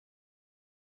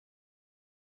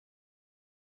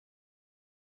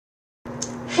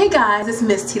Hey guys, it's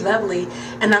Miss Lovely,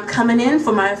 and I'm coming in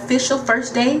for my official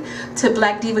first day to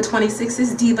Black Diva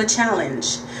 26's Diva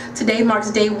Challenge. Today marks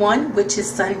day 1, which is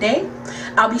Sunday.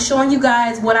 I'll be showing you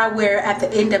guys what I wear at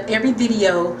the end of every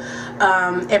video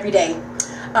every day.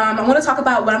 I want to talk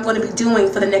about what I'm going to be doing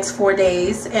for the next 4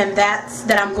 days, and that's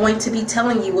that I'm going to be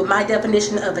telling you what my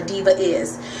definition of a diva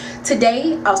is.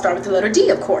 Today, I'll start with the letter D,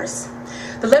 of course.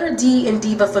 The letter D in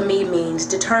diva for me means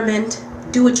determined,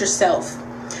 do-it-yourself.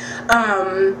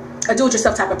 A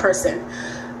do-it-yourself type of person.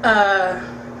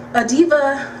 A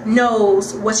diva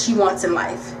knows what she wants in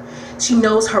life. She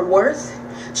knows her worth.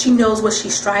 She knows what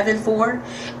she's striving for,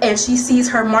 and she sees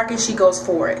her mark and she goes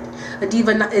for it. A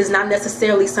diva is not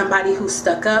necessarily somebody who's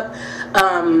stuck up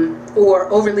or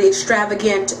overly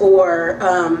extravagant, or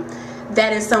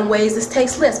that in some ways is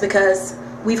tasteless, because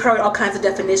we've heard all kinds of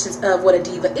definitions of what a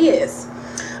diva is.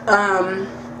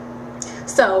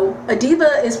 So a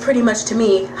diva is pretty much, to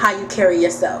me, how you carry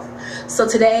yourself. So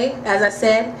today, as I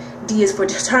said, D is for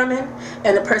determined,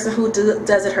 and the person who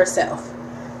does it herself.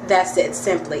 That's it,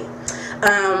 simply.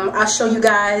 I'll show you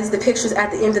guys the pictures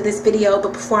at the end of this video,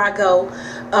 but before I go,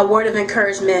 a word of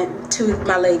encouragement to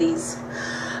my ladies.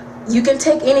 You can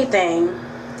take anything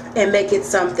and make it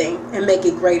something, and make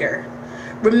it greater.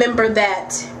 Remember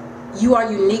that you are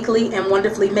uniquely and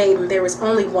wonderfully made, and there is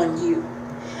only one you.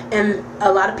 And a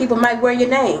lot of people might wear your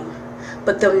name,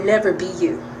 but they'll never be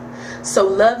you. So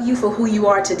love you for who you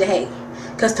are today,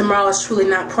 because tomorrow is truly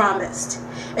not promised.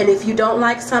 And if you don't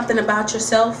like something about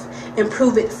yourself,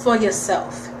 improve it for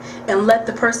yourself, and let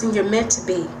the person you're meant to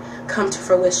be come to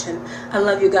fruition. I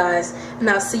love you guys, and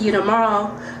I'll see you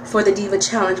tomorrow for the Diva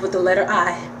Challenge with the letter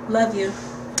I. Love you.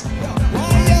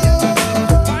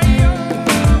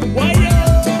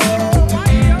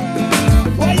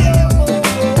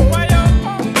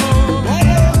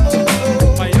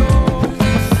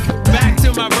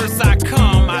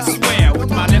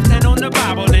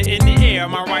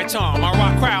 My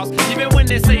rock crowds, even when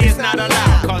they say it's not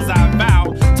allowed, cause I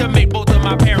vow to make both of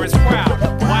my parents proud.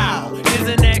 Wow,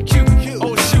 isn't that cute?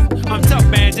 Oh shoot, I'm tough,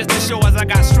 man, just to show us I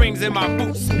got strings in my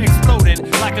boots,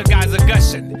 exploding like a geyser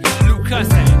gushing. Blue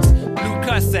cussins, blue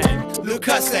cussins, blue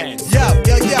cussins. Yo,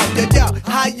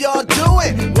 how y'all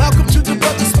doing? Welcome to the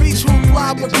Brother Speech Room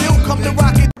Live Review. Come to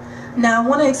rock it. Now I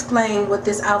want to explain what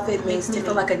this outfit makes me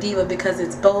feel like a diva, because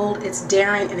it's bold, it's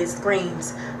daring, and it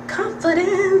screams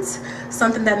confidence.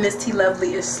 Something that Miss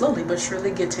Lovely is slowly but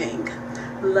surely getting.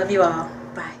 Love you all.